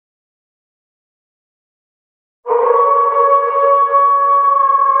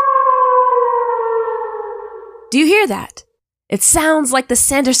Do you hear that? It sounds like the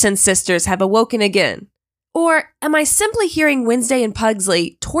Sanderson sisters have awoken again. Or am I simply hearing Wednesday and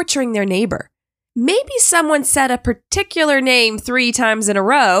Pugsley torturing their neighbor? Maybe someone said a particular name 3 times in a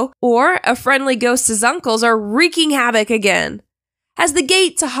row, or a friendly ghost's uncles are wreaking havoc again. Has the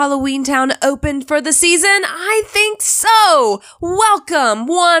gate to Halloween Town opened for the season? I think so! Welcome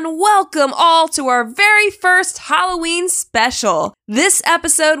all to our very first Halloween special. This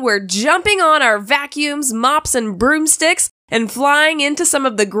episode, we're jumping on our vacuums, mops, and broomsticks and flying into some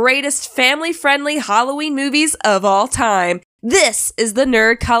of the greatest family-friendly Halloween movies of all time. This is the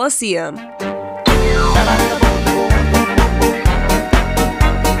Nerd Coliseum.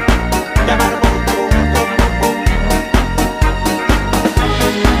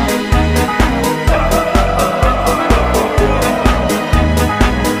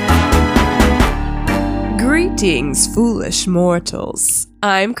 Greetings, foolish mortals.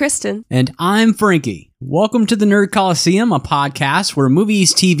 I'm Kristen. And I'm Frankie. Welcome to the Nerd Coliseum, a podcast where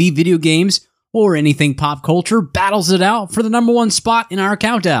movies, TV, video games, or anything pop culture battles it out for the number one spot in our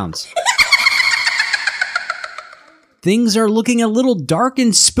countdowns. Things are looking a little dark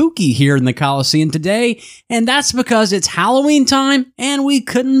and spooky here in the Coliseum today, and that's because it's Halloween time and we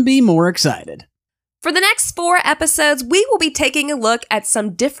couldn't be more excited. For the next 4 episodes, we will be taking a look at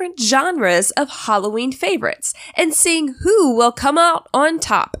some different genres of Halloween favorites and seeing who will come out on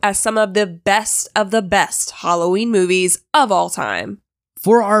top as some of the best Halloween movies of all time.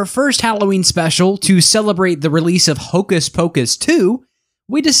 For our first Halloween special, to celebrate the release of Hocus Pocus 2,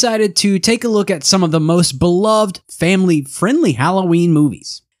 we decided to take a look at some of the most beloved, family-friendly Halloween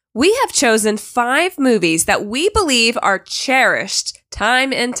movies. We have chosen 5 movies that we believe are cherished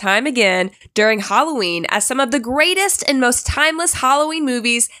time and time again during Halloween as some of the greatest and most timeless Halloween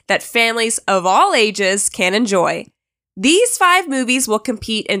movies that families of all ages can enjoy. These 5 movies will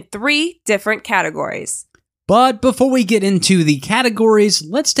compete in 3 different categories. But before we get into the categories,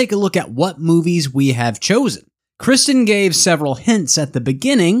 let's take a look at what movies we have chosen. Kristen gave several hints at the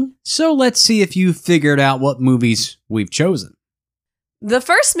beginning, so let's see if you figured out what movies we've chosen. The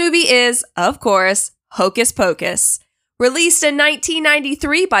first movie is, of course, Hocus Pocus. Released in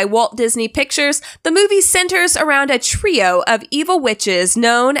 1993 by Walt Disney Pictures, the movie centers around a trio of evil witches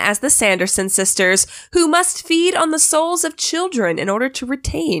known as the Sanderson sisters, who must feed on the souls of children in order to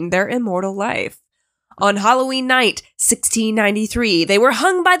retain their immortal life. On Halloween night, 1693, they were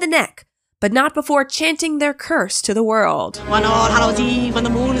hung by the neck, but not before chanting their curse to the world. One All Hallows Eve, when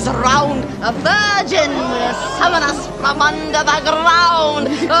the moon is round, a virgin will summon us from under the ground.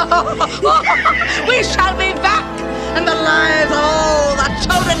 We shall be back, and the lives of all the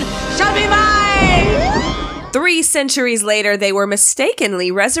children shall be mine. 3 centuries later, they were mistakenly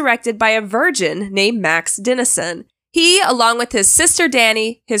resurrected by a virgin named Max Dennison. He, along with his sister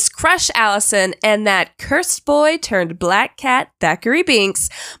Danny, his crush Allison, and that cursed boy turned black cat Thackeray Binks,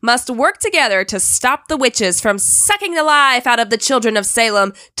 must work together to stop the witches from sucking the life out of the children of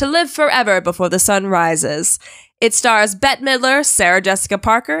Salem to live forever before the sun rises. It stars Bette Midler, Sarah Jessica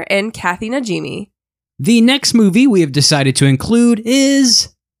Parker, and Kathy Najimy. The next movie we have decided to include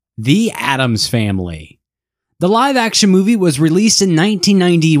is The Addams Family. The live-action movie was released in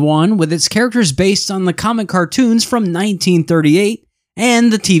 1991 with its characters based on the comic cartoons from 1938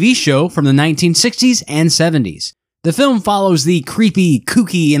 and the TV show from the 1960s and 70s. The film follows the creepy,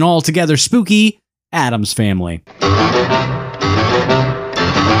 kooky, and altogether spooky Addams Family.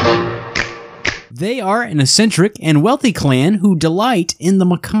 They are an eccentric and wealthy clan who delight in the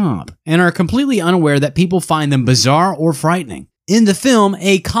macabre and are completely unaware that people find them bizarre or frightening. In the film,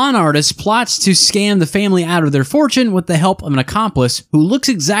 a con artist plots to scam the family out of their fortune with the help of an accomplice who looks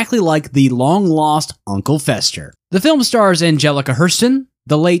exactly like the long-lost Uncle Fester. The film stars Angelica Hurston,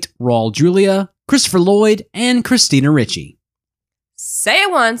 the late Raul Julia, Christopher Lloyd, and Christina Ricci. Say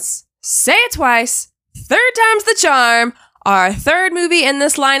it once, say it twice, 3rd time's the charm. Our 3rd movie in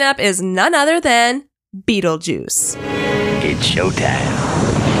this lineup is none other than Beetlejuice. It's showtime.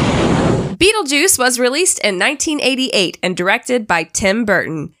 Beetlejuice was released in 1988 and directed by Tim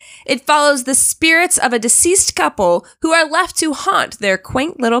Burton. It follows the spirits of a deceased couple who are left to haunt their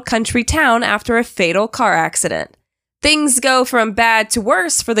quaint little country town after a fatal car accident. Things go from bad to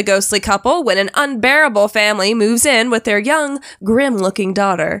worse for the ghostly couple when an unbearable family moves in with their young, grim-looking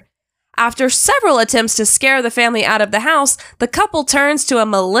daughter. After several attempts to scare the family out of the house, the couple turns to a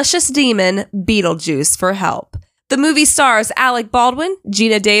malicious demon, Beetlejuice, for help. The movie stars Alec Baldwin,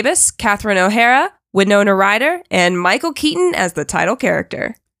 Gina Davis, Catherine O'Hara, Winona Ryder, and Michael Keaton as the title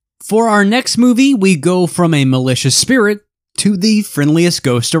character. For our next movie, we go from a malicious spirit to the friendliest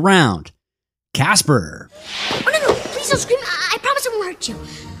ghost around, Casper. Oh, no, please don't scream. I promise I won't hurt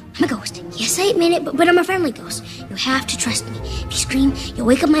you. I'm a ghost. Yes, I admit it, but I'm a friendly ghost. You have to trust me. If you scream, you'll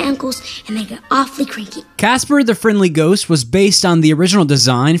wake up my uncles, and they get awfully cranky. Casper the Friendly Ghost was based on the original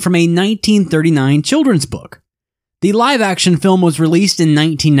design from a 1939 children's book. The live-action film was released in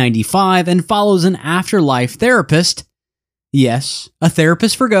 1995 and follows an afterlife therapist. Yes, a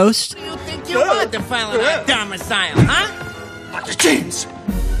therapist for ghosts. You think you are defiling our domicile, huh? Dr. James,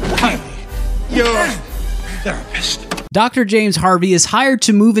 kindly, your therapist. Dr. James Harvey is hired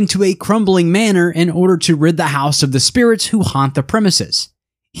to move into a crumbling manor in order to rid the house of the spirits who haunt the premises.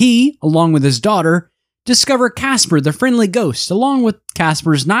 He, along with his daughter, discover Casper the Friendly Ghost, along with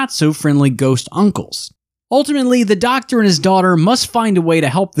Casper's not-so-friendly ghost uncles. Ultimately, the doctor and his daughter must find a way to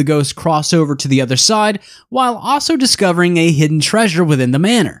help the ghost cross over to the other side, while also discovering a hidden treasure within the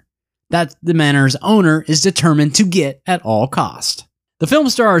manor that the manor's owner is determined to get at all cost. The film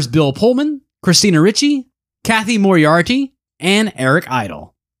stars Bill Pullman, Christina Ricci, Kathy Moriarty, and Eric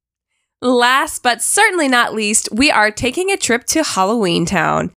Idle. Last but certainly not least, we are taking a trip to Halloween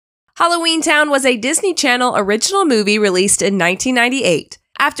Town. Halloween Town was a Disney Channel original movie released in 1998.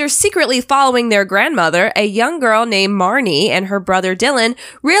 After secretly following their grandmother, a young girl named Marnie and her brother Dylan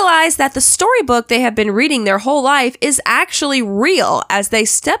realize that the storybook they have been reading their whole life is actually real as they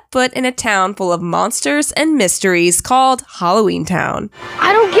step foot in a town full of monsters and mysteries called Halloween Town.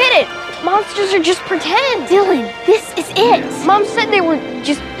 I don't get it. Monsters are just pretend. Dylan, this is it. Mom said they were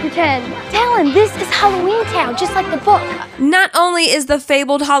just pretend. Dylan, this is Halloween Town, just like the book. Not only is the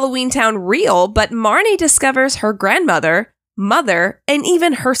fabled Halloween Town real, but Marnie discovers her grandmother, mother, and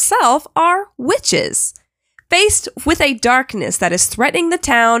even herself are witches. Faced with a darkness that is threatening the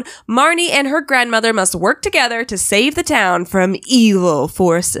town, Marnie and her grandmother must work together to save the town from evil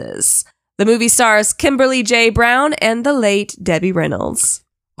forces. The movie stars Kimberly J. Brown and the late Debbie Reynolds.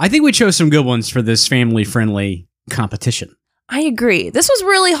 I think we chose some good ones for this family-friendly competition. I agree. This was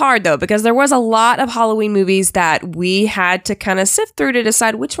really hard, though, because there was a lot of Halloween movies that we had to kind of sift through to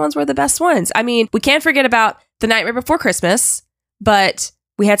decide which ones were the best ones. I mean, we can't forget about The Nightmare Before Christmas, but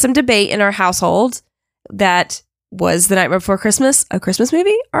we had some debate in our household that was The Nightmare Before Christmas a Christmas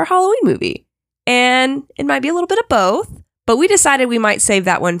movie or a Halloween movie? And it might be a little bit of both, but we decided we might save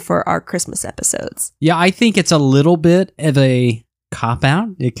that one for our Christmas episodes. Yeah, I think it's a little bit of a cop-out.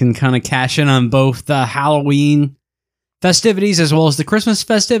 It can kind of cash in on both the Halloween festivities as well as the Christmas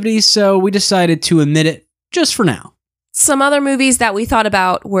festivities, so we decided to omit it just for now. Some other movies that we thought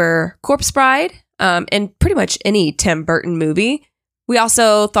about were Corpse Bride, and pretty much any Tim Burton movie. We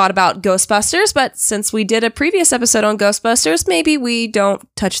also thought about Ghostbusters, but since we did a previous episode on Ghostbusters, maybe we don't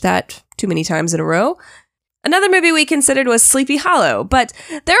touch that too many times in a row. Another movie we considered was Sleepy Hollow, but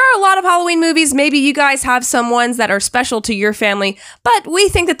there are a lot of Halloween movies. Maybe you guys have some ones that are special to your family, but we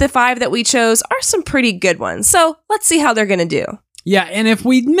think that the 5 that we chose are some pretty good ones. So let's see how they're going to do. Yeah, and if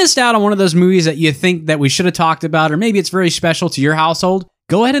we missed out on one of those movies that you think that we should have talked about, or maybe it's very special to your household,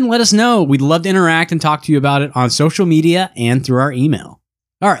 go ahead and let us know. We'd love to interact and talk to you about it on social media and through our email.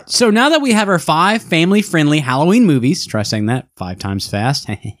 All right, so now that we have our 5 family-friendly Halloween movies, try saying that 5 times fast,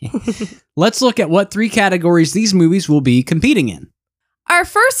 let's look at what 3 categories these movies will be competing in. Our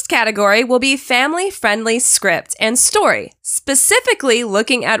first category will be family-friendly script and story, specifically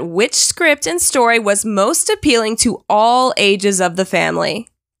looking at which script and story was most appealing to all ages of the family.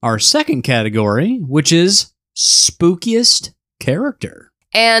 Our second category, which is spookiest character.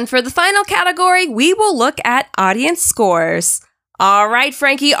 And for the final category, we will look at audience scores. All right,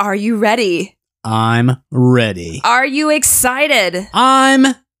 Frankie, are you ready? I'm ready. Are you excited?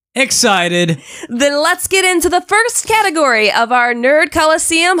 I'm excited. Then let's get into the first category of our Nerd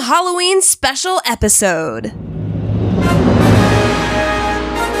Coliseum Halloween special episode.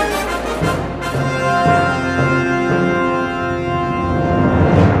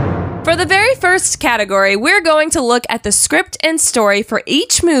 For the very first category, we're going to look at the script and story for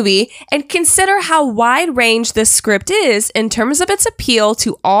each movie and consider how wide range this script is in terms of its appeal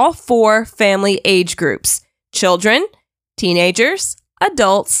to all 4 family age groups: children, teenagers,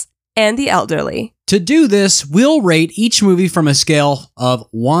 adults, and the elderly. To do this, we'll rate each movie from a scale of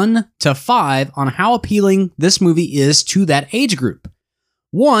 1 to 5 on how appealing this movie is to that age group.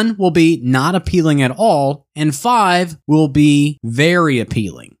 1 will be not appealing at all, and 5 will be very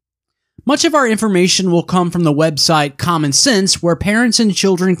appealing. Much of our information will come from the website Common Sense, where parents and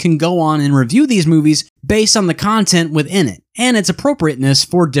children can go on and review these movies based on the content within it and its appropriateness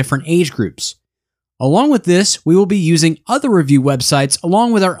for different age groups. Along with this, we will be using other review websites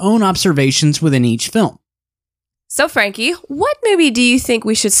along with our own observations within each film. So, Frankie, what movie do you think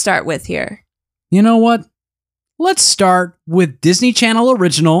we should start with here? You know what? Let's start with Disney Channel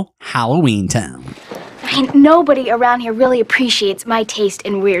original Halloween Town. Ain't nobody around here really appreciates my taste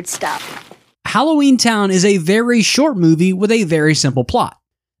in weird stuff. Halloween Town is a very short movie with a very simple plot.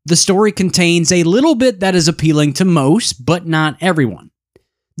 The story contains a little bit that is appealing to most, but not everyone.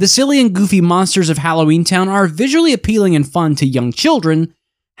 The silly and goofy monsters of Halloween Town are visually appealing and fun to young children.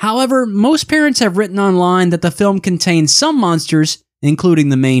 However, most parents have written online that the film contains some monsters, including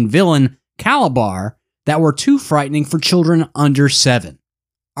the main villain, Calabar, that were too frightening for children under 7.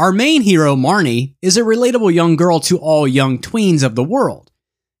 Our main hero, Marnie, is a relatable young girl to all young tweens of the world.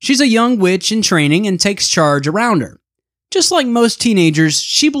 She's a young witch in training and takes charge around her. Just like most teenagers,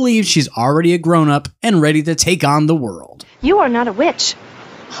 she believes she's already a grown-up and ready to take on the world. You are not a witch.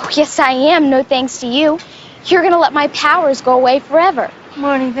 Oh, yes, I am, no thanks to you. You're gonna let my powers go away forever.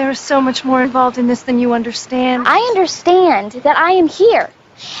 Marnie, there is so much more involved in this than you understand. I understand that I am here,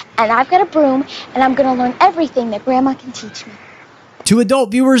 and I've got a broom, and I'm gonna learn everything that Grandma can teach me. To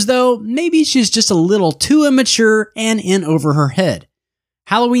adult viewers, though, maybe she's just a little too immature and in over her head.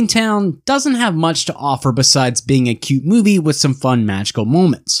 Halloween Town doesn't have much to offer besides being a cute movie with some fun magical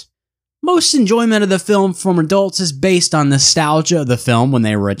moments. Most enjoyment of the film from adults is based on nostalgia of the film when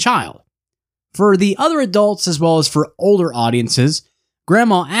they were a child. For the other adults as well as for older audiences,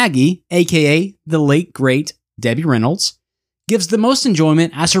 Grandma Aggie, aka the late great Debbie Reynolds, gives the most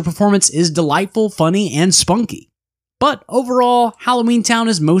enjoyment as her performance is delightful, funny, and spunky. But overall, Halloween Town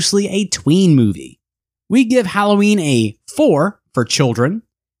is mostly a tween movie. We give Halloween a 4 for children,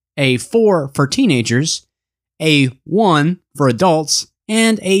 a 4 for teenagers, a 1 for adults,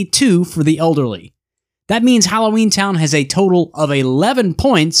 and a 2 for the elderly. That means Halloween Town has a total of 11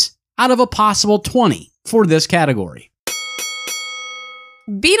 points out of a possible 20 for this category.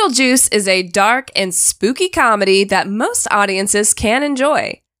 Beetlejuice is a dark and spooky comedy that most audiences can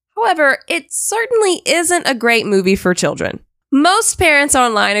enjoy. However, it certainly isn't a great movie for children. Most parents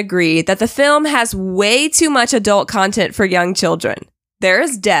online agree that the film has way too much adult content for young children. There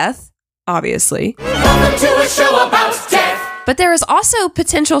is death, obviously. Welcome to a show about death. But there is also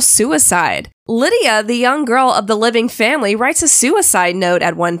potential suicide. Lydia, the young girl of the living family, writes a suicide note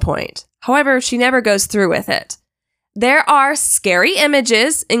at one point. However, she never goes through with it. There are scary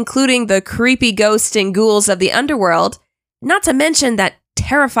images, including the creepy ghosts and ghouls of the underworld, not to mention that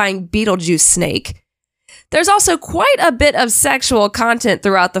terrifying Beetlejuice snake. There's also quite a bit of sexual content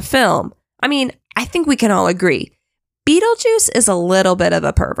throughout the film. I mean, I think we can all agree. Beetlejuice is a little bit of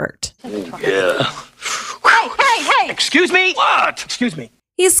a pervert. Yeah. Hey! Excuse me? What? Excuse me.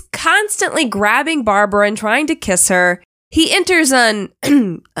 He's constantly grabbing Barbara and trying to kiss her. He enters an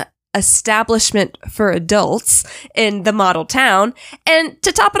establishment for adults in the model town, and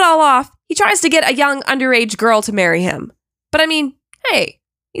to top it all off, he tries to get a young underage girl to marry him. But I mean, hey,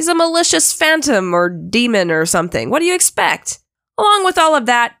 he's a malicious phantom or demon or something. What do you expect? Along with all of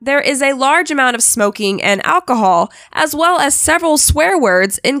that, there is a large amount of smoking and alcohol, as well as several swear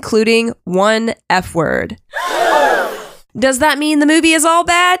words, including one F word. Does that mean the movie is all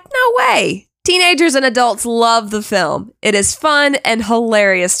bad? No way! Teenagers and adults love the film. It is fun and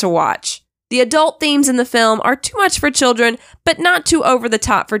hilarious to watch. The adult themes in the film are too much for children, but not too over the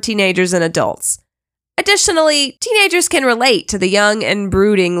top for teenagers and adults. Additionally, teenagers can relate to the young and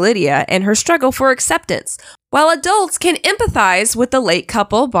brooding Lydia and her struggle for acceptance, while adults can empathize with the late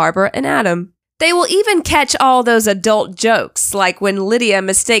couple, Barbara and Adam. They will even catch all those adult jokes, like when Lydia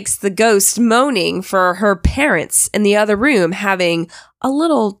mistakes the ghost moaning for her parents in the other room having a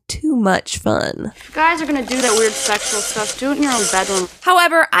little too much fun. If guys are gonna do that weird sexual stuff, do it in your own bedroom.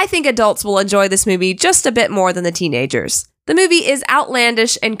 However, I think adults will enjoy this movie just a bit more than the teenagers. The movie is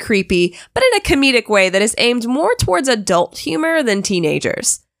outlandish and creepy, but in a comedic way that is aimed more towards adult humor than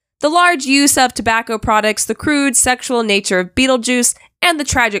teenagers. The large use of tobacco products, the crude sexual nature of Beetlejuice, and the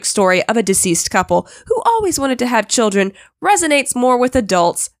tragic story of a deceased couple who always wanted to have children resonates more with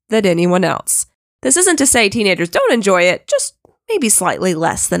adults than anyone else. This isn't to say teenagers don't enjoy it, just maybe slightly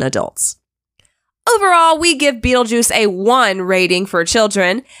less than adults. Overall, we give Beetlejuice a 1 rating for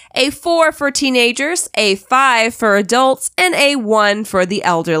children, a 4 for teenagers, a 5 for adults, and a 1 for the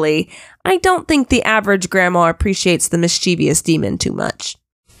elderly. I don't think the average grandma appreciates the mischievous demon too much.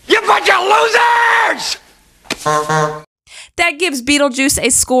 You bunch of losers! That gives Beetlejuice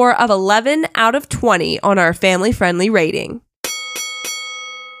a score of 11 out of 20 on our family-friendly rating.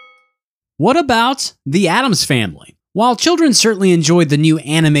 What about The Addams Family? While children certainly enjoyed the new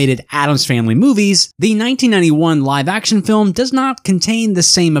animated Addams Family movies, the 1991 live-action film does not contain the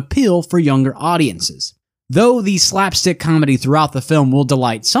same appeal for younger audiences. Though the slapstick comedy throughout the film will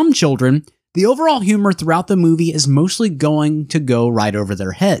delight some children, the overall humor throughout the movie is mostly going to go right over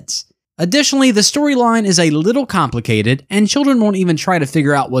their heads. Additionally, the storyline is a little complicated, and children won't even try to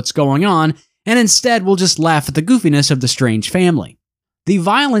figure out what's going on, and instead will just laugh at the goofiness of the strange family. The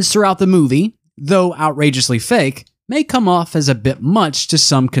violence throughout the movie, though outrageously fake, may come off as a bit much to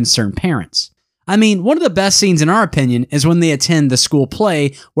some concerned parents. I mean, one of the best scenes in our opinion is when they attend the school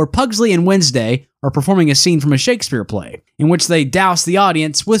play where Pugsley and Wednesday are performing a scene from a Shakespeare play, in which they douse the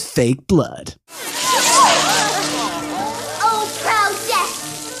audience with fake blood. Oh, proud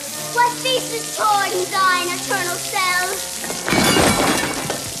death! What feast is torn in thine eternal cell?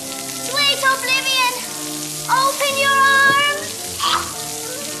 Sweet oblivion! Open your arms!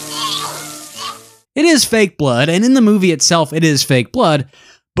 It is fake blood, and in the movie itself it is fake blood,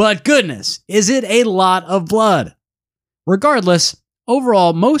 but goodness, is it a lot of blood. Regardless,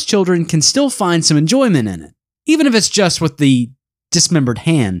 overall, most children can still find some enjoyment in it, even if it's just with the dismembered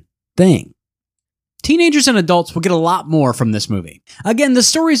hand thing. Teenagers and adults will get a lot more from this movie. Again, the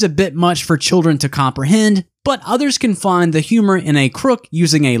story's a bit much for children to comprehend, but others can find the humor in a crook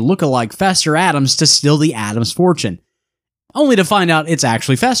using a look-alike Fester Addams to steal the Addams fortune, only to find out it's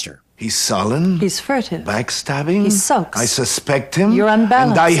actually Fester. He's sullen. He's furtive. Backstabbing. He sulks. I suspect him. You're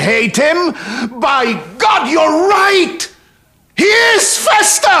unbalanced. And I hate him. By God, you're right! He is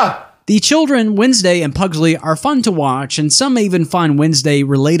Fester! The children, Wednesday and Pugsley, are fun to watch, and some may even find Wednesday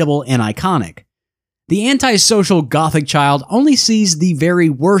relatable and iconic. The antisocial gothic child only sees the very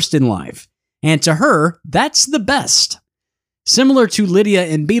worst in life, and to her, that's the best. Similar to Lydia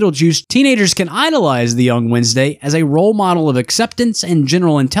in Beetlejuice, teenagers can idolize the young Wednesday as a role model of acceptance and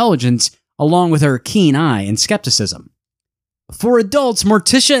general intelligence, along with her keen eye and skepticism. For adults,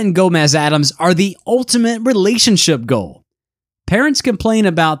 Morticia and Gomez Addams are the ultimate relationship goal. Parents complain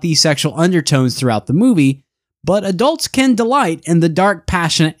about the sexual undertones throughout the movie, but adults can delight in the dark,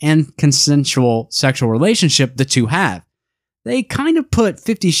 passionate, and consensual sexual relationship the two have. They kind of put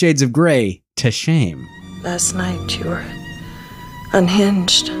 50 Shades of Grey to shame. Last night you were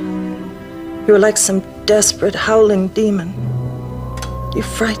unhinged. You were like some desperate, howling demon. You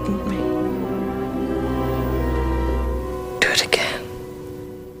frightened me. Do it again.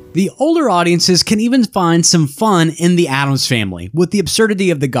 The older audiences can even find some fun in the Addams Family, with the absurdity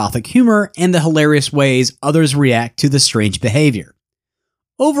of the gothic humor and the hilarious ways others react to the strange behavior.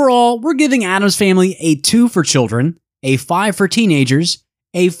 Overall, we're giving Addams Family a 2 for children, a 5 for teenagers,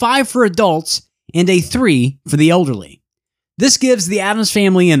 a 5 for adults, and a 3 for the elderly. This gives the Addams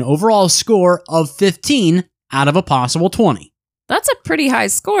Family an overall score of 15 out of a possible 20. That's a pretty high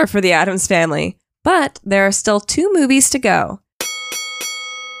score for the Addams Family, but there are still 2 movies to go.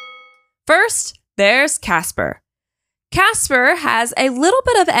 First, there's Casper. Casper has a little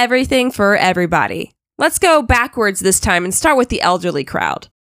bit of everything for everybody. Let's go backwards this time and start with the elderly crowd.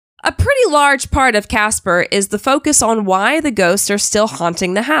 A pretty large part of Casper is the focus on why the ghosts are still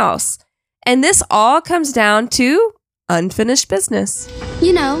haunting the house. And this all comes down to unfinished business.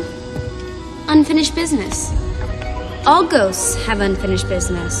 You know, unfinished business. All ghosts have unfinished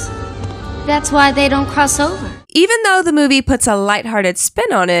business. That's why they don't cross over. Even though the movie puts a lighthearted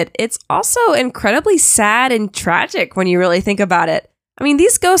spin on it, it's also incredibly sad and tragic when you really think about it. I mean,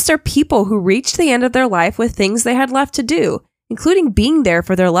 these ghosts are people who reached the end of their life with things they had left to do, including being there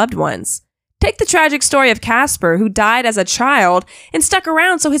for their loved ones. Take the tragic story of Casper, who died as a child and stuck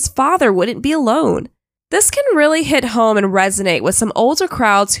around so his father wouldn't be alone. This can really hit home and resonate with some older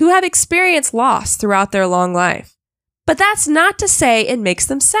crowds who have experienced loss throughout their long life. But that's not to say it makes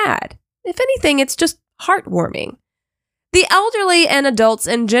them sad. If anything, it's just heartwarming. The elderly and adults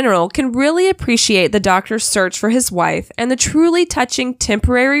in general can really appreciate the doctor's search for his wife and the truly touching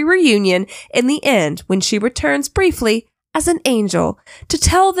temporary reunion in the end when she returns briefly as an angel to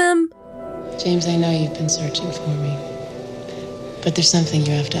tell them, James, I know you've been searching for me, but there's something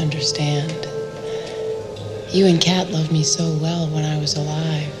you have to understand. You and Kat loved me so well when I was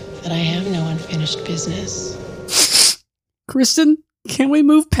alive that I have no unfinished business. Kristen, can we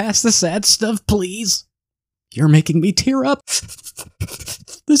move past the sad stuff, please? You're making me tear up.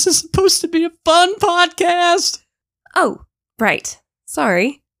 This is supposed to be a fun podcast. Oh, right.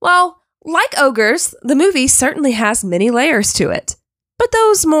 Sorry. Well, like Ogres, the movie certainly has many layers to it. But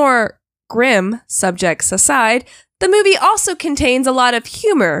those more grim subjects aside, the movie also contains a lot of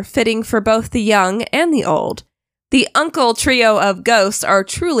humor fitting for both the young and the old. The uncle trio of ghosts are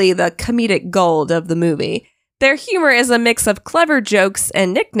truly the comedic gold of the movie. Their humor is a mix of clever jokes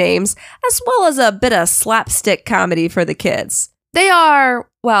and nicknames, as well as a bit of slapstick comedy for the kids. They are,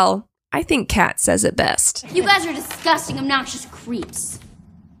 well, I think Kat says it best. You guys are disgusting, obnoxious creeps.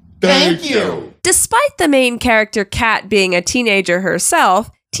 Thank you. Despite the main character Kat being a teenager herself,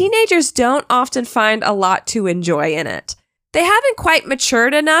 teenagers don't often find a lot to enjoy in it. They haven't quite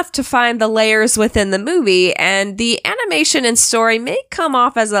matured enough to find the layers within the movie, and the animation and story may come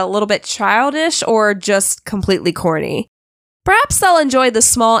off as a little bit childish or just completely corny. Perhaps they'll enjoy the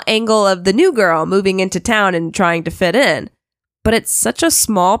small angle of the new girl moving into town and trying to fit in, but it's such a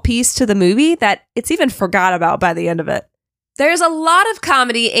small piece to the movie that it's even forgot about by the end of it. There's a lot of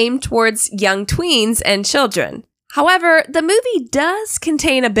comedy aimed towards young tweens and children. However, the movie does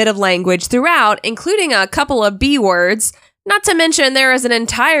contain a bit of language throughout, including a couple of B words. Not to mention, there is an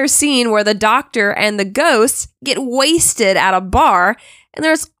entire scene where the doctor and the ghosts get wasted at a bar, and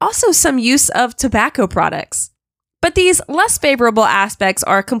there's also some use of tobacco products. But these less favorable aspects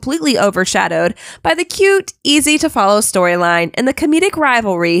are completely overshadowed by the cute, easy-to-follow storyline and the comedic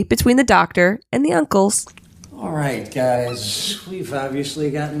rivalry between the doctor and the uncles. All right, guys, we've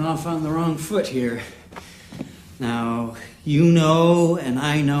obviously gotten off on the wrong foot here. Now, you know and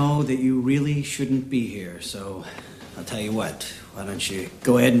I know that you really shouldn't be here, so I'll tell you what, why don't you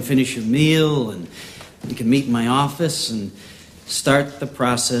go ahead and finish your meal and you can meet in my office and start the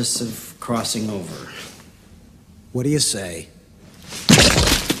process of crossing over. What do you say?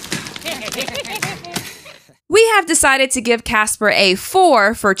 We have decided to give Casper a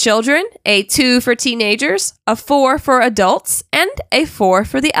 4 for children, a 2 for teenagers, a 4 for adults, and a 4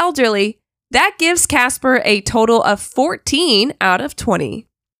 for the elderly. That gives Casper a total of 14 out of 20.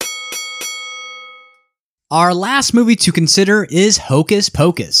 Our last movie to consider is Hocus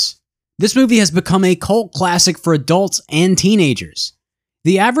Pocus. This movie has become a cult classic for adults and teenagers.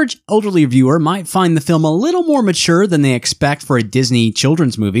 The average elderly viewer might find the film a little more mature than they expect for a Disney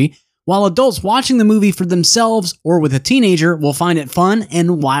children's movie, while adults watching the movie for themselves or with a teenager will find it fun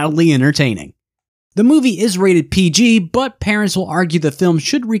and wildly entertaining. The movie is rated PG, but parents will argue the film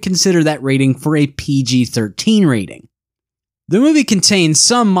should reconsider that rating for a PG-13 rating. The movie contains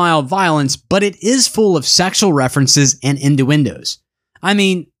some mild violence, but it is full of sexual references and innuendos. I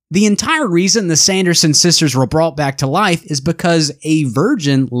mean, the entire reason the Sanderson sisters were brought back to life is because a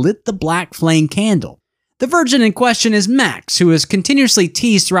virgin lit the black flame candle. The virgin in question is Max, who is continuously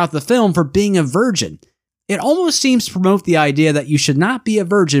teased throughout the film for being a virgin. It almost seems to promote the idea that you should not be a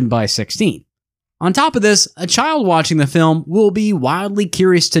virgin by 16. On top of this, a child watching the film will be wildly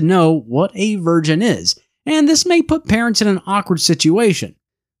curious to know what a virgin is, and this may put parents in an awkward situation.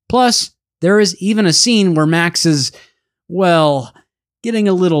 Plus, there is even a scene where Max is, well, getting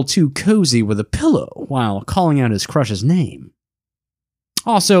a little too cozy with a pillow while calling out his crush's name.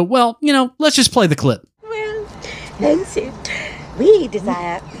 Also, well, let's just play the clip. Well, Nancy, we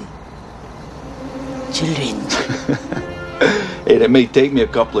desire children. Hey, that may take me a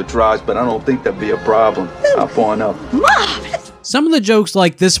couple of tries, but I don't think that'd be a problem. I'll phone up. Marvelous! Some of the jokes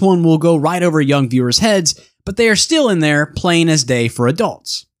like this one will go right over young viewers' heads, but they are still in there plain as day for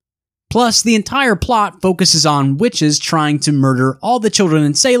adults. Plus, the entire plot focuses on witches trying to murder all the children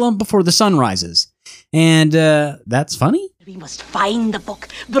in Salem before the sun rises. And, that's funny? We must find the book,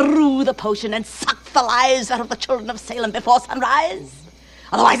 brew the potion, and suck the lives out of the children of Salem before sunrise.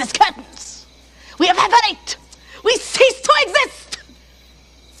 Otherwise, it's curtains. We evaporate. We cease to exist.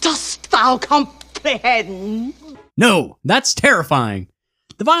 Dost thou comprehend? No, that's terrifying.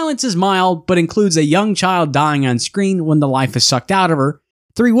 The violence is mild, but includes a young child dying on screen when the life is sucked out of her,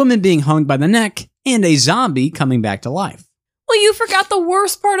 3 women being hung by the neck, and a zombie coming back to life. Well, you forgot the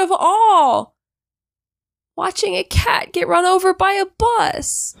worst part of all. Watching a cat get run over by a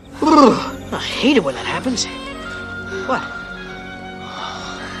bus. I hate it when that happens. What?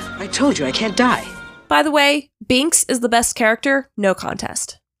 I told you I can't die. By the way, Binks is the best character, no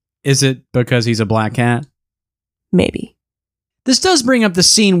contest. Is it because he's a black cat? Maybe. This does bring up the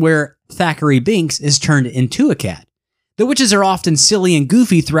scene where Thackeray Binks is turned into a cat. The witches are often silly and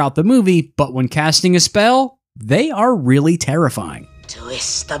goofy throughout the movie, but when casting a spell, they are really terrifying.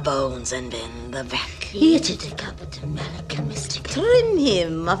 Twist the bones and bend the back. Trim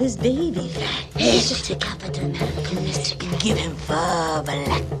him of his baby fat. Give him fur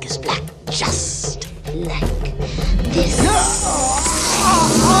black as black, just like this.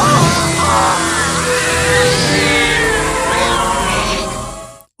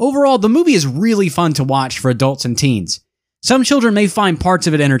 Overall, the movie is really fun to watch for adults and teens. Some children may find parts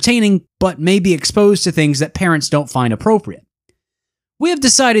of it entertaining, but may be exposed to things that parents don't find appropriate. We have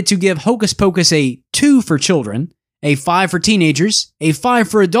decided to give Hocus Pocus a 2 for children, a 5 for teenagers, a 5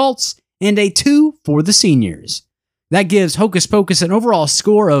 for adults, and a 2 for the seniors. That gives Hocus Pocus an overall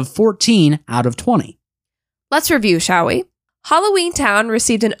score of 14 out of 20. Let's review, shall we? Halloween Town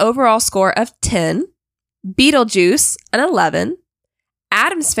received an overall score of 10, Beetlejuice an 11,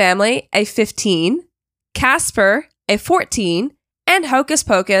 Addams Family a 15, Casper a 14, and Hocus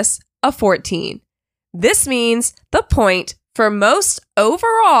Pocus a 14. This means the point for most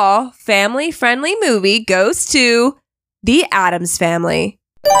overall family-friendly movie goes to The Addams Family.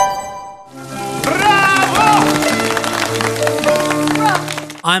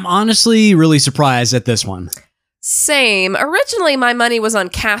 I'm honestly really surprised at this one. Same. Originally, my money was on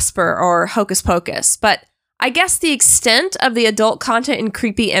Casper or Hocus Pocus, but I guess the extent of the adult content and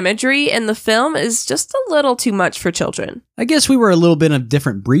creepy imagery in the film is just a little too much for children. I guess we were a little bit of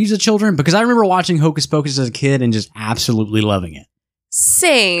different breeds of children, because I remember watching Hocus Pocus as a kid and just absolutely loving it.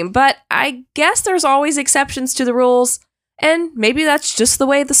 Same, but I guess there's always exceptions to the rules, and maybe that's just the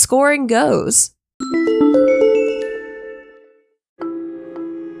way the scoring goes.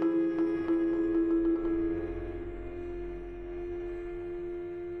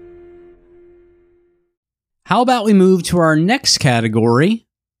 How about we move to our next category,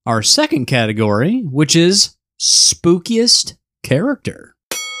 our second category, which is spookiest character.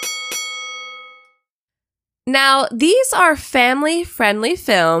 Now, these are family-friendly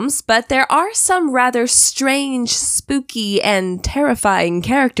films, but there are some rather strange, spooky, and terrifying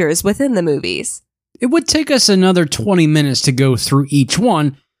characters within the movies. It would take us another 20 minutes to go through each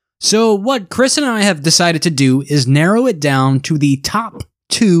one, so what Chris and I have decided to do is narrow it down to the top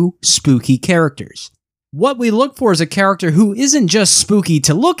 2 spooky characters. What we look for is a character who isn't just spooky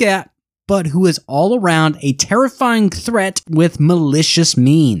to look at, but who is all around a terrifying threat with malicious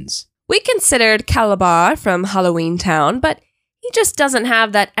means. We considered Calabar from Halloween Town, but he just doesn't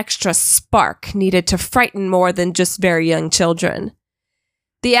have that extra spark needed to frighten more than just very young children.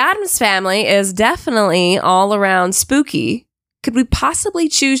 The Addams Family is definitely all around spooky. Could we possibly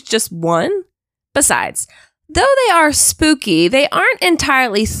choose just one? Besides, though they are spooky, they aren't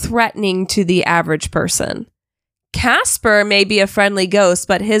entirely threatening to the average person. Casper may be a friendly ghost,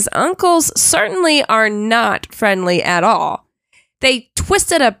 but his uncles certainly are not friendly at all. They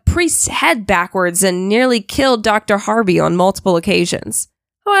twisted a priest's head backwards and nearly killed Dr. Harvey on multiple occasions.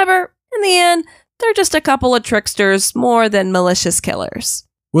 However, in the end, they're just a couple of tricksters more than malicious killers.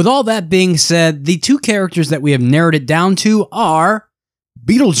 With all that being said, the 2 characters that we have narrowed it down to are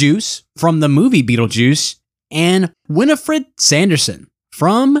Beetlejuice from the movie Beetlejuice and Winifred Sanderson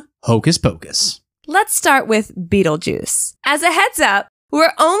from Hocus Pocus. Let's start with Beetlejuice. As a heads up,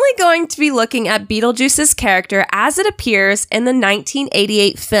 we're only going to be looking at Beetlejuice's character as it appears in the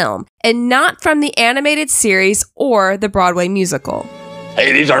 1988 film, and not from the animated series or the Broadway musical.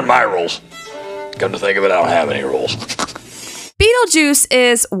 Hey, these aren't my rules. Come to think of it, I don't have any rules. Beetlejuice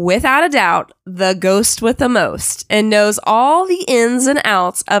is, without a doubt, the ghost with the most, and knows all the ins and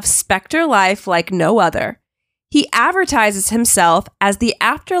outs of specter life like no other. He advertises himself as the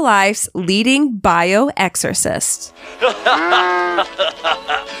afterlife's leading bioexorcist.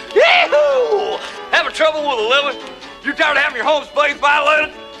 Yee-hoo! Having trouble with a living? You tired of having your home space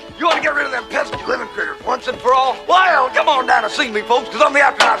violated? You want to get rid of them pesky living critters once and for all? Well, come on down and see me, folks, because I'm the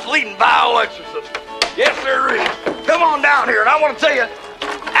afterlife's leading bioexorcist. Yes, sir. Come on down here, and I want to tell you,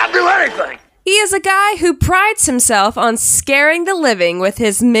 I'll do anything. He is a guy who prides himself on scaring the living with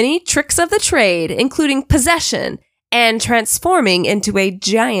his many tricks of the trade, including possession and transforming into a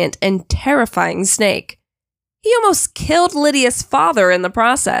giant and terrifying snake. He almost killed Lydia's father in the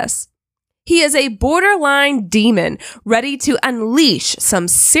process. He is a borderline demon ready to unleash some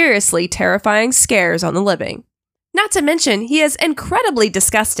seriously terrifying scares on the living. Not to mention, he is incredibly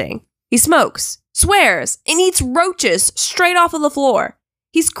disgusting. He smokes, swears, and eats roaches straight off of the floor.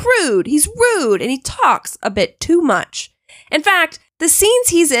 He's crude, he's rude, and he talks a bit too much. In fact, the scenes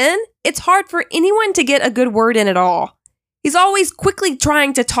he's in, it's hard for anyone to get a good word in at all. He's always quickly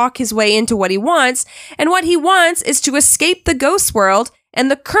trying to talk his way into what he wants, and what he wants is to escape the ghost world and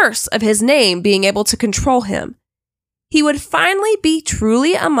the curse of his name being able to control him. He would finally be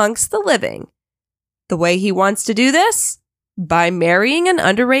truly amongst the living. The way he wants to do this? By marrying an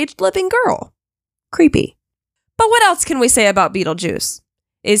underage living girl. Creepy. But what else can we say about Beetlejuice?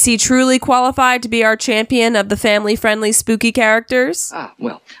 Is he truly qualified to be our champion of the family-friendly spooky characters?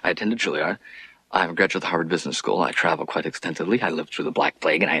 Well, I attended Juilliard. I'm a graduate of the Harvard Business School. I travel quite extensively. I lived through the Black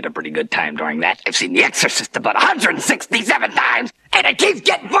Plague, and I had a pretty good time during that. I've seen The Exorcist about 167 times, and it keeps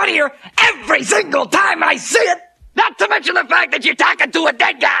getting funnier every single time I see it. Not to mention the fact that you're talking to a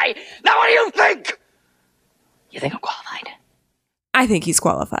dead guy. Now, what do you think? You think I'm qualified? I think he's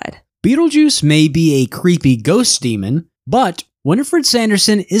qualified. Beetlejuice may be a creepy ghost demon, but Winifred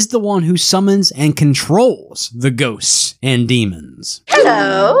Sanderson is the one who summons and controls the ghosts and demons.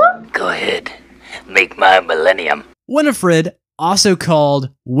 Hello? Go ahead. Make my millennium. Winifred, also called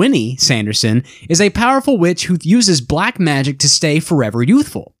Winnie Sanderson, is a powerful witch who uses black magic to stay forever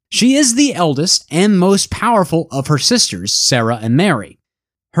youthful. She is the eldest and most powerful of her sisters, Sarah and Mary.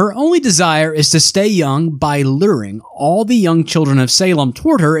 Her only desire is to stay young by luring all the young children of Salem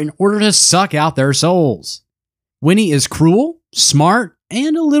toward her in order to suck out their souls. Winnie is cruel, smart,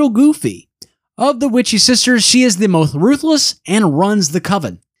 and a little goofy. Of the witchy sisters, she is the most ruthless and runs the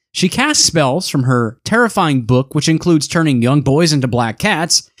coven. She casts spells from her terrifying book, which includes turning young boys into black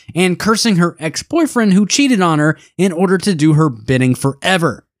cats and cursing her ex-boyfriend who cheated on her in order to do her bidding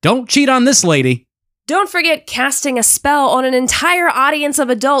forever. Don't cheat on this lady. Don't forget casting a spell on an entire audience of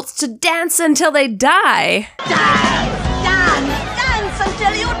adults to dance until they die. Dance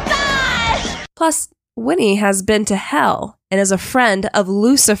until you die! Plus, Winnie has been to hell and is a friend of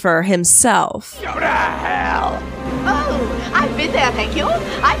Lucifer himself. Go to hell! Oh, I've been there, thank you.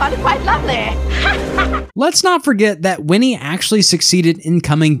 I found it quite lovely. Let's not forget that Winnie actually succeeded in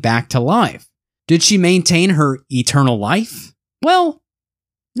coming back to life. Did she maintain her eternal life? Well,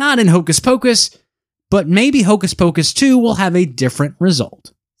 not in Hocus Pocus, but maybe Hocus Pocus 2 will have a different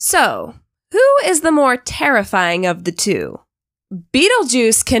result. So, who is the more terrifying of the two?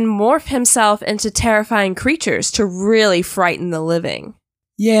 Beetlejuice can morph himself into terrifying creatures to really frighten the living.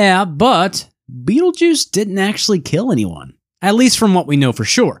 Yeah, but Beetlejuice didn't actually kill anyone, at least from what we know for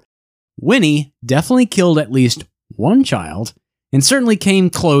sure. Winnie definitely killed at least one child, and certainly came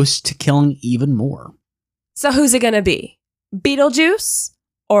close to killing even more. So who's it gonna be? Beetlejuice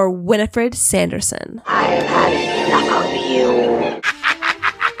or Winifred Sanderson? I've had enough of you.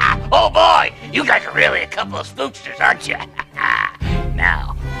 Oh boy, you guys are really a couple of spooksters, aren't you?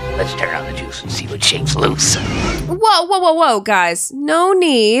 Now, let's turn on the juice and see what shakes loose. Whoa, guys. No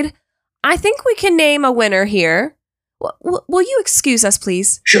need. I think we can name a winner here. Will you excuse us,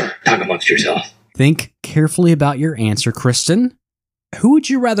 please? Sure, talk amongst yourself. Think carefully about your answer, Kristen. Who would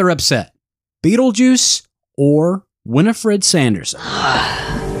you rather upset? Beetlejuice or Winifred Sanderson?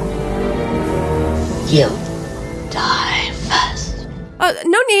 You die first.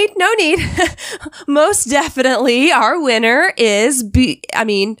 No need. Most definitely, our winner is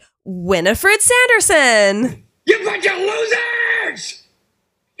Winifred Sanderson. You bunch of losers!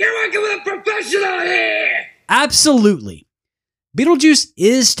 You're working with a professional here! Absolutely. Beetlejuice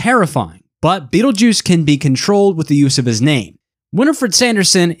is terrifying, but Beetlejuice can be controlled with the use of his name. Winifred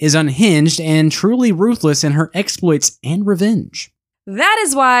Sanderson is unhinged and truly ruthless in her exploits and revenge. That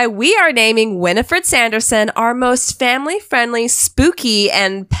is why we are naming Winifred Sanderson our most family-friendly, spooky,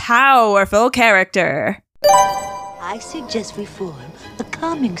 and powerful character. I suggest we form a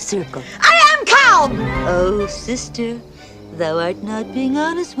calming circle. I am calm! Oh, sister, thou art not being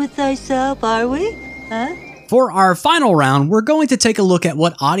honest with thyself, are we? Huh? For our final round, we're going to take a look at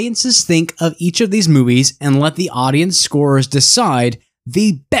what audiences think of each of these movies and let the audience scorers decide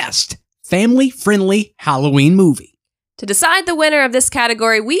the best family-friendly Halloween movie. To decide the winner of this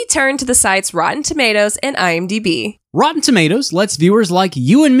category, we turn to the sites Rotten Tomatoes and IMDb. Rotten Tomatoes lets viewers like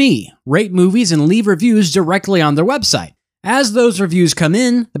you and me rate movies and leave reviews directly on their website. As those reviews come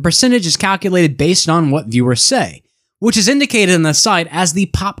in, the percentage is calculated based on what viewers say, which is indicated on the site as the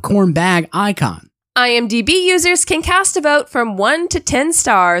popcorn bag icon. IMDb users can cast a vote from 1 to 10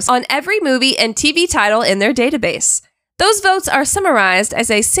 stars on every movie and TV title in their database. Those votes are summarized as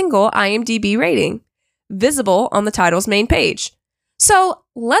a single IMDb rating, visible on the title's main page. So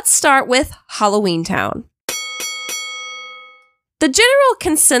let's start with Halloween Town. The general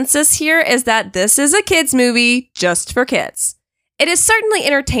consensus here is that this is a kids' movie just for kids. It is certainly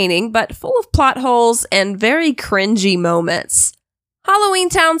entertaining, but full of plot holes and very cringy moments. Halloween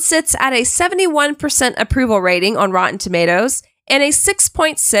Town sits at a 71% approval rating on Rotten Tomatoes and a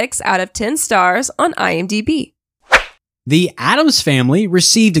 6.6 out of 10 stars on IMDb. The Addams Family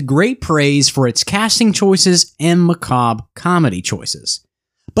received great praise for its casting choices and macabre comedy choices.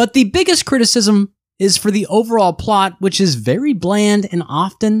 But the biggest criticism is for the overall plot, which is very bland and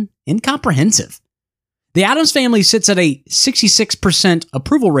often incomprehensive. The Addams Family sits at a 66%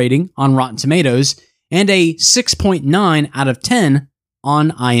 approval rating on Rotten Tomatoes and a 6.9 out of 10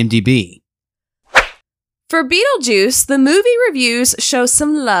 on IMDb. For Beetlejuice, the movie reviews show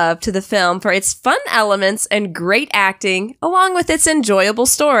some love to the film for its fun elements and great acting, along with its enjoyable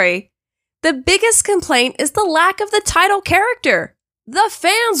story. The biggest complaint is the lack of the title character. The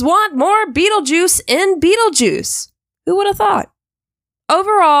fans want more Beetlejuice in Beetlejuice. Who would have thought?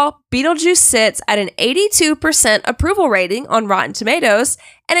 Overall, Beetlejuice sits at an 82% approval rating on Rotten Tomatoes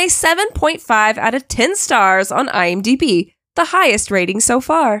and a 7.5 out of 10 stars on IMDb, the highest rating so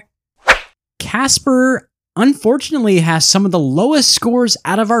far. Casper, unfortunately, has some of the lowest scores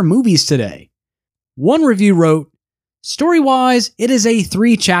out of our movies today. One review wrote, "Story-wise, it is a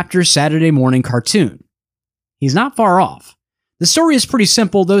 3-chapter Saturday morning cartoon." He's not far off. The story is pretty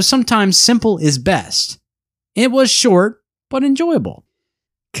simple, though sometimes simple is best. It was short, but enjoyable.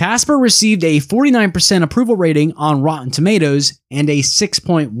 Casper received a 49% approval rating on Rotten Tomatoes and a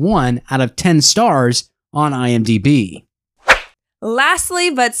 6.1 out of 10 stars on IMDb. Lastly,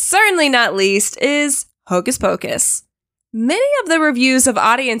 but certainly not least, is Hocus Pocus. Many of the reviews of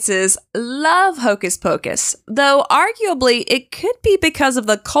audiences love Hocus Pocus, though arguably it could be because of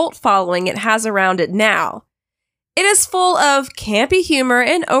the cult following it has around it now. It is full of campy humor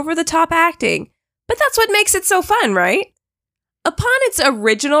and over-the-top acting, but that's what makes it so fun, right? Upon its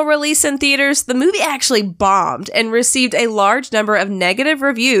original release in theaters, the movie actually bombed and received a large number of negative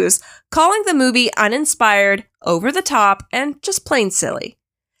reviews, calling the movie uninspired, over-the-top, and just plain silly.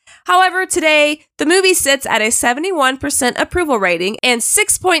 However, today, the movie sits at a 71% approval rating and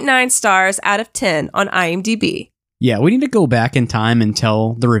 6.9 stars out of 10 on IMDb. Yeah, we need to go back in time and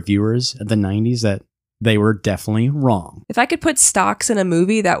tell the reviewers of the 90s that they were definitely wrong. If I could put stocks in a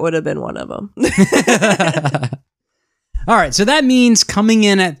movie, that would have been one of them. All right, so that means coming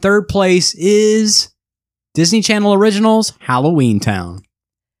in at third place is Disney Channel Originals Halloween Town.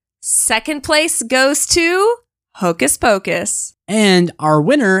 Second place goes to Hocus Pocus. And our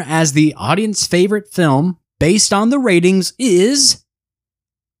winner as the audience favorite film based on the ratings is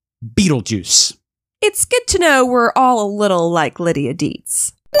Beetlejuice. It's good to know we're all a little like Lydia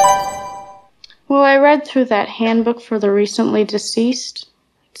Dietz. Well, I read through that handbook for the recently deceased.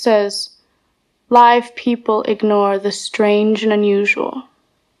 It says, live people ignore the strange and unusual.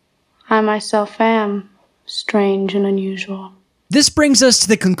 I myself am strange and unusual. This brings us to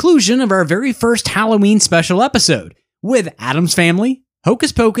the conclusion of our very first Halloween special episode, with Addams Family,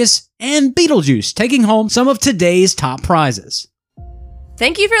 Hocus Pocus, and Beetlejuice taking home some of today's top prizes.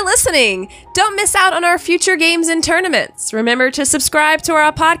 Thank you for listening. Don't miss out on our future games and tournaments. Remember to subscribe to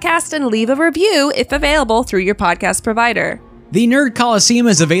our podcast and leave a review if available through your podcast provider. The Nerd Coliseum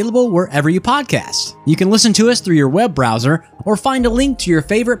is available wherever you podcast. You can listen to us through your web browser or find a link to your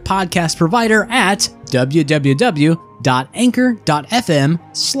favorite podcast provider at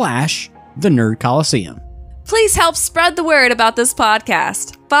www.anchor.fm/The Nerd Coliseum. Please help spread the word about this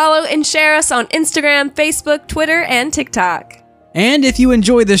podcast. Follow and share us on Instagram, Facebook, Twitter, and TikTok. And if you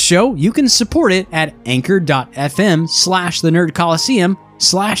enjoy this show, you can support it at anchor.fm/The Nerd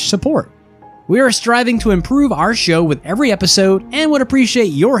Coliseum/support. We are striving to improve our show with every episode and would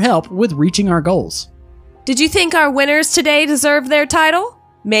appreciate your help with reaching our goals. Did you think our winners today deserved their title?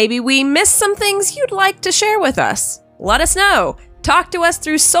 Maybe we missed some things you'd like to share with us. Let us know. Talk to us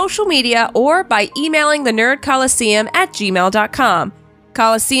through social media or by emailing thenerdcoliseum@gmail.com.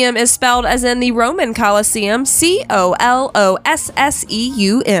 Coliseum is spelled as in the Roman Colosseum, Colosseum.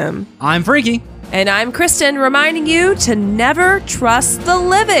 I'm Frankie. And I'm Kristen, reminding you to never trust the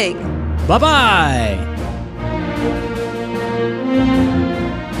living. Bye-bye.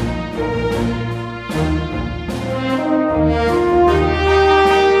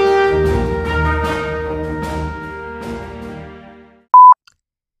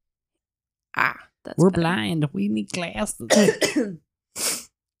 We're better. blind. We need glasses.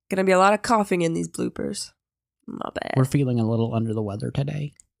 Gonna be a lot of coughing in these bloopers. My bad. We're feeling a little under the weather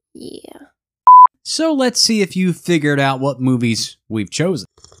today. Yeah. So let's see if you figured out what movies we've chosen.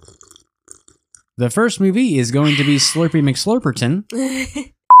 The first movie is going to be Slurpy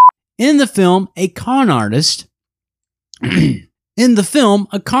McSlurperton. In the film, a con artist. In the film,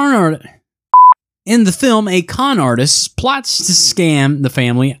 a con artist plots to scam the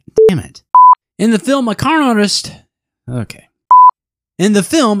family. Damn it. In the film, a con artist. Okay. In the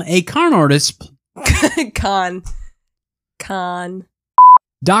film, a con artist. Con.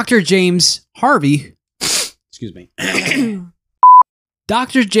 Dr. James Harvey. Excuse me.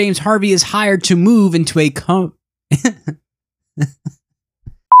 Dr. James Harvey is hired to move into a All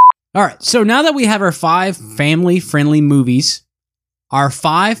right, so now that we have our 5 family-friendly movies, our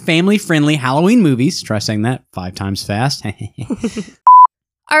 5 family-friendly Halloween movies, try saying that 5 times fast.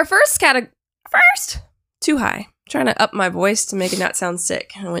 Our first category. Too high. Trying to up my voice to make it not sound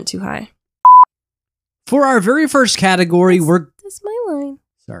sick. I went too high. For our very first category, That's my line.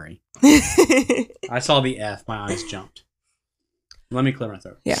 Sorry. I saw the F. My eyes jumped. Let me clear my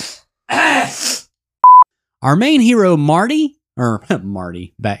throat. Yeah. Our main hero, Marty,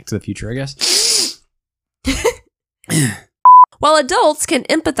 Back to the Future, I guess. While adults can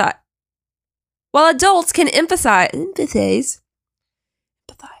empathize.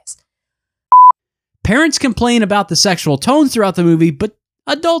 Parents complain about the sexual tones throughout the movie, but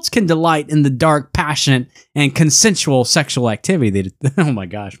adults can delight in the dark, passionate, and consensual sexual activity. Oh my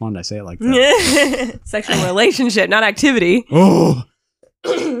gosh, why did I say it like that? Sexual relationship, not activity. Oh.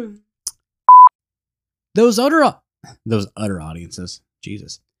 Those other audiences.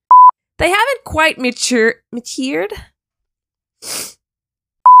 Jesus. They haven't quite matured.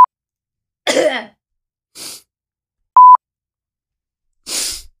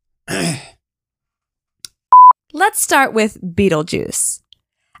 Let's start with Beetlejuice.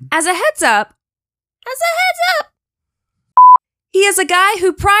 As a heads up, he is a guy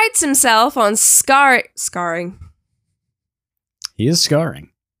who prides himself on scarring. He is scarring.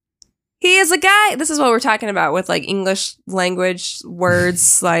 He is a guy, this is what we're talking about with like English language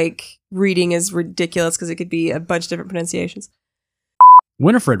words, like reading is ridiculous because it could be a bunch of different pronunciations.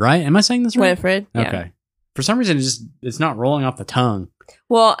 Winifred, right? Am I saying this right? Winifred, yeah. Okay. For some reason, it's not rolling off the tongue.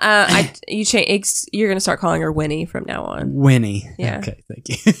 Well, you're going to start calling her Winnie from now on. Winnie. Yeah. Okay, thank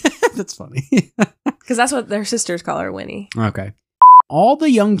you. That's funny. Because that's what their sisters call her, Winnie. Okay. All the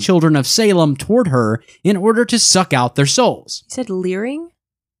young children of Salem toward her in order to suck out their souls. You said leering?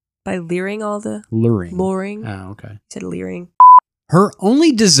 By leering all the... Luring. Luring. Oh, okay. You said leering. Her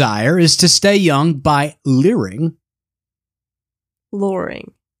only desire is to stay young by leering.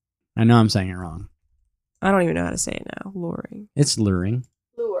 Luring. I know I'm saying it wrong. I don't even know how to say it now. Luring. It's luring.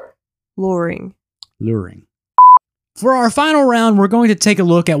 Lure. Luring. Luring. For our final round, we're going to take a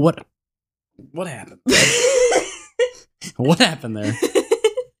look at what happened. What happened there?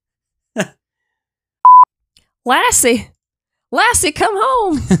 Lassie, come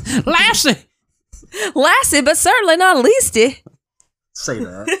home. Lassie, but certainly not leasty. Say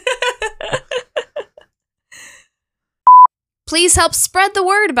that. Please help spread the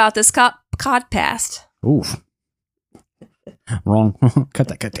word about this codcast. Oof. Wrong. Cut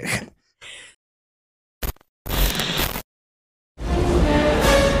that.